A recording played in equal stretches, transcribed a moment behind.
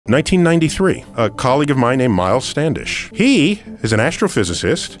1993, a colleague of mine named Miles Standish. He is an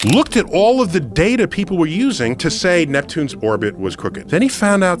astrophysicist, looked at all of the data people were using to say Neptune's orbit was crooked. Then he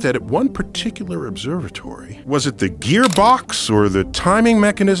found out that at one particular observatory, was it the gearbox or the timing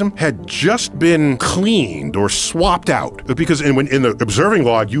mechanism, had just been cleaned or swapped out. Because in the observing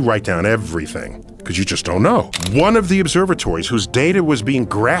log, you write down everything, because you just don't know. One of the observatories whose data was being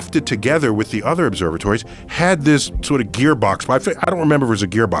grafted together with the other observatories had this sort of gearbox. I don't remember if it was a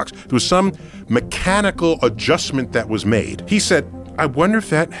gearbox. There was some mechanical adjustment that was made. He said, I wonder if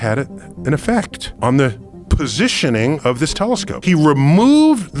that had an effect on the positioning of this telescope. He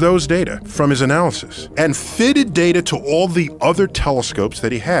removed those data from his analysis and fitted data to all the other telescopes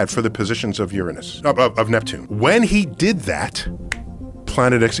that he had for the positions of of Neptune. When he did that,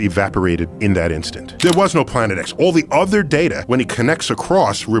 Planet X evaporated in that instant. There was no Planet X. All the other data, when he connects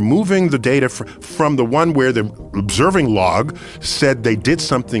across, removing the data from the one where the observing log said they did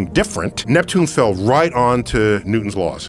something different, Neptune fell right onto Newton's laws.